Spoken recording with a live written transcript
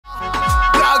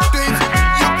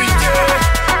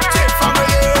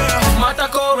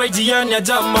Yeah,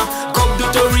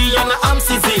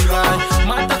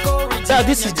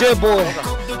 this is J-Boy,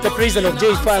 the president of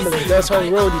J family. That's how we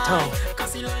roll the town.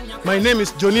 My name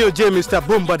is Johnny J, Mr.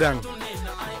 Bombadang.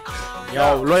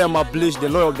 Yo, lawyer Mablish, the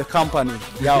lawyer of the company.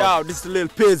 Yo, this is Lil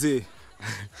Pizzy.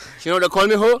 You know they call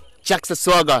me who? Jax the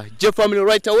Swagger. J family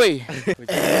right away.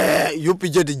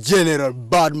 UPJ the general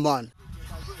bad man.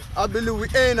 I believe we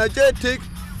energetic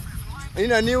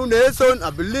in a new nation. I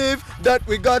believe that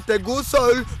we got a good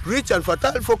soil, rich and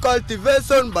fertile for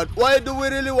cultivation. But why do we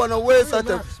really want to waste such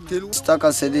a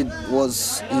Stakal Shedit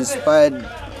was inspired.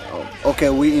 Okay,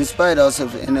 we inspired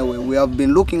ourselves anyway. We have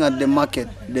been looking at the market,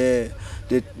 the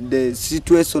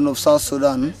situation of South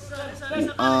Sudan.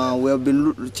 We have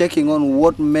been checking on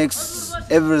what makes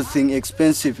everything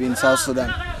expensive in South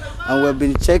Sudan. And we have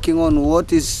been checking on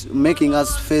what is making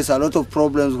us face a lot of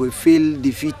problems. We feel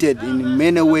defeated in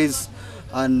many ways,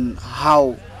 and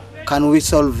how can we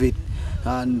solve it?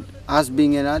 And us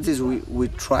being an artist, we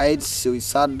tried, so we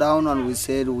sat down and we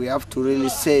said we have to really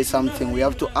say something. We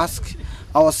have to ask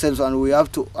ourselves and we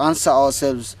have to answer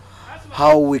ourselves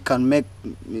how we can make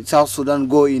South Sudan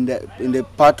go in the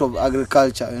part of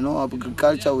agriculture. You know,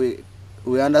 agriculture we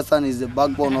understand is the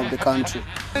backbone of the country.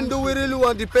 And do we really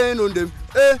want to depend on them?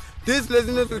 This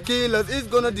laziness will kill us, it's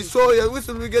gonna destroy us, we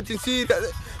should be getting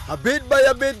serious. A bit by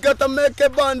a bit, gotta make a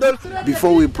bundle.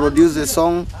 Before we produce the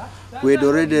song, we had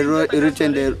already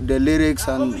written the lyrics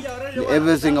and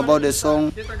everything about the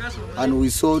song, and we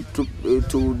saw to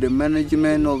the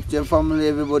management of J family.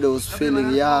 Everybody was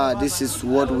feeling, yeah, this is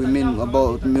what we mean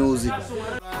about music. I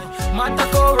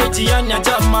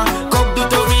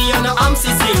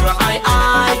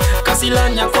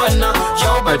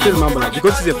feel marvelous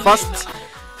because it's the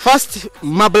first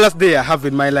marvelous day I have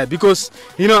in my life, because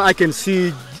you know I can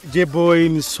see J-Boy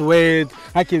in sweat,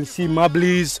 I can see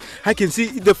marbles, I can see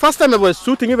the first time I was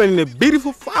shooting even in a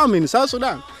beautiful farm in South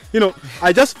Sudan. You know,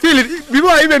 I just feel it.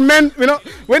 Before I even meant, you know,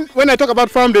 when I talk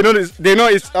about farm, they know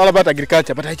it's all about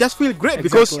agriculture. But I just feel great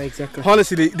because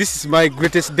honestly, this is my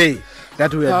greatest day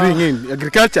that we are doing in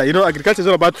agriculture. You know, agriculture is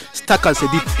all about Stakal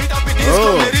Shedit.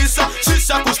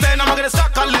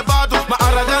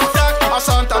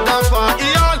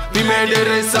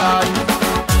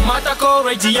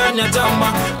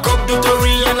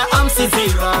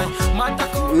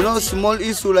 You know, small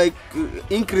issue like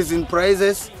increase in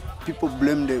prices, people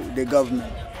blame the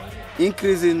government.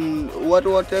 Increase in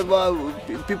whatever,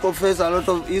 people face a lot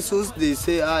of issues, they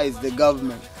say, it's the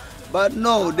government. But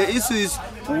no, the issue is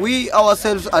we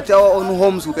ourselves at our own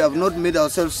homes, we have not made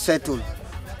ourselves settled.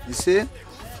 You see?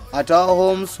 At our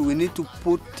homes, we need to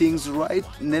put things right,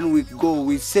 and then we go,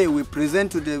 we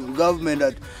present to the government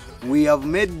that we have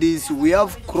made this, we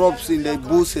have crops in the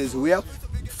bushes, we have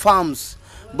farms,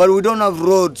 but we don't have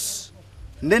roads.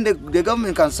 And then the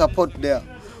government can support there.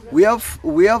 We have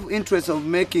interest of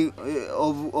making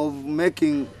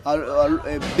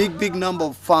a big number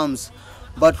of farms,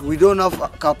 but we don't have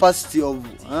capacity of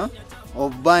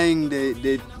buying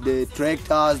the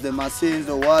tractors, the machines,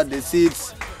 or the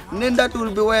seeds. And then that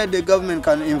will be where the government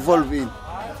can involve in.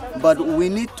 But we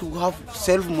need to have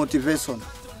self-motivation.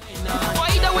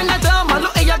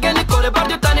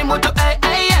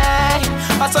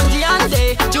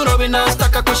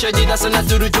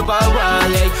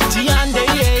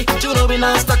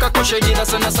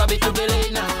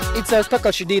 It's a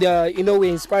Stakal Shedit, you know,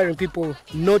 we're inspiring people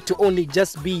not to only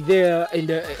just be there in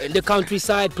the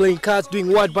countryside playing cards,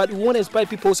 doing what, but we want to inspire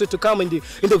people also to come in the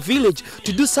village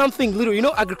to do something little. You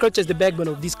know, agriculture is the backbone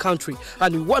of this country,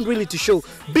 and we want really to show.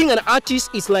 Being an artist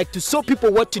is like to show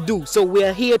people what to do. So we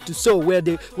are here to show we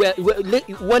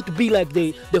want to be like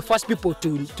the first people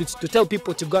to tell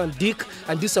people to go and dig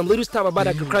and do some little stuff about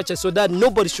agriculture, so that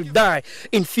nobody should die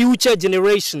in future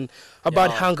generation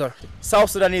about hunger. South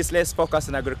Sudanese, let's focus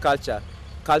on agriculture.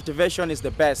 Cultivation is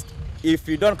the best. If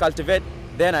you don't cultivate,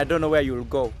 then I don't know where you will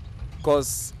go.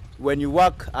 Because when you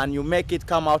work and you make it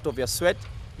come out of your sweat,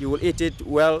 you will eat it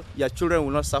well, your children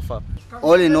will not suffer.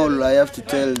 All in all, I have to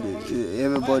tell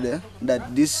everybody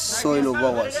that this soil of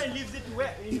ours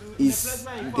is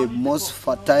the most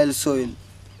fertile soil.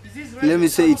 Let me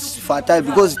say it's fertile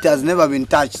because it has never been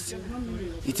touched.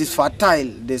 It is fertile.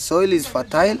 The soil is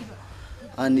fertile,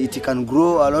 and it can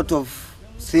grow a lot of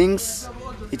things.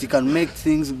 It can make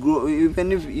things grow.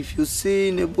 Even if you see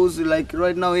in the bush, like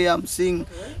right now here, I'm seeing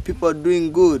people are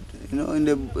doing good. You know,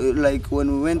 like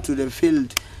when we went to the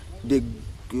field, the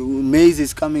maize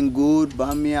is coming good.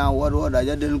 Bamia, what? I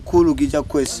just cool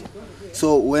quest.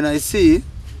 So when I see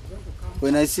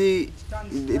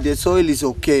the soil is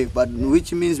okay, but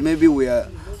which means maybe we are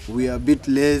we are a bit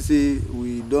lazy,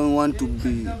 we don't want to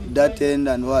be that end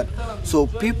and what. So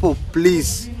people,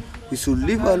 please, we should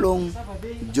leave alone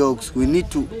jokes. We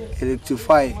need to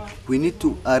rectify, we need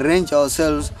to arrange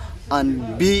ourselves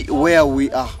and be where we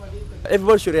are.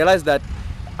 Everybody should realize that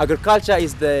agriculture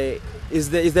is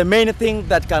the main thing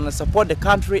that can support the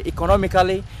country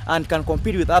economically and can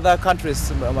compete with other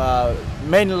countries,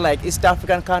 mainly like East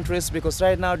African countries, because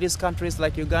right now these countries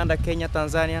like Uganda, Kenya,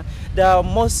 Tanzania, they are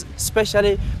most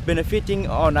especially benefiting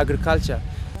on agriculture.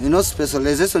 You know,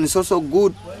 specialization is also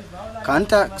good.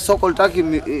 Kanta sokol taki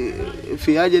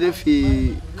fiajere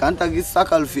fi kanta gi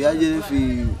sakal fiajere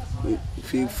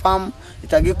fi farm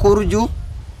itagi kurju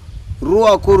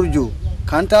ruwa kurju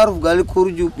kanta aruf gali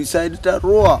kurju beside ta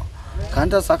ruwa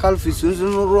kanta sakal fi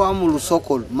sunu ruwa mulu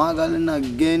sokol magali na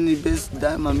geni bes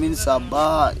daima min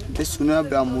saba besunu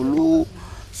be amulu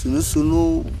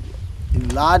sunu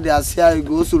lade asia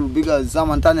gosul biga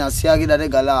zaman tani asia gida de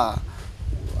gala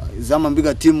zaman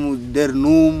biga timu der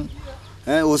num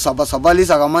o sabali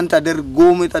sagamanta der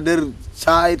gome ta der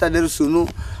chai ta der sunu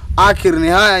akhir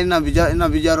nihaya ina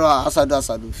bijaro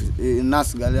asadu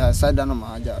nas gale asada na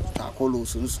maja takolo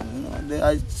sunu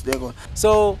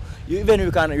so we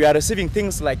are receiving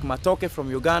things like matoke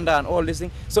from Uganda and all these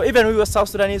things. So even we were South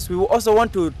Sudanese, we also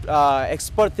want to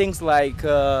export things like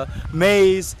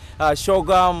maize,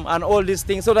 sorghum and all these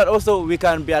things, so that also we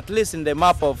can be at least in the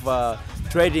map of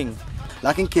trading.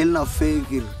 Lakin kelna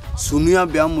fekir sunuya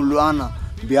biya muluana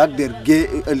biya der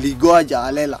ligo aja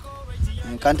alela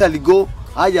kanta ligo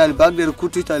aja albag der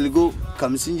kututa ligo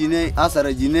kamsinjine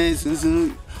asara jine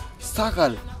sunu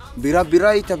stakal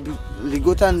bira ita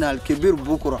ligotan al kebir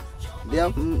bukura dia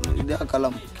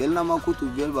kalam kelna makutu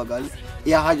gel bagal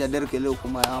ya haja der kele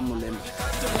kuma ya mulen.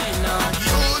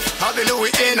 I believe we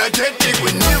energetic,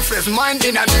 we new fresh mind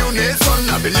in a new nation.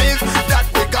 I believe that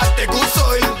we got a good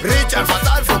soil, rich and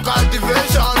fertile for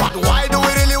cultivation. But why do we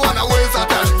really want to waste our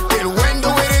time? Till when do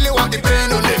we really want to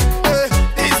depend on it?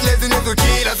 This laziness will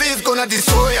kill us, it's gonna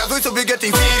destroy us, we should be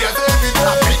getting serious.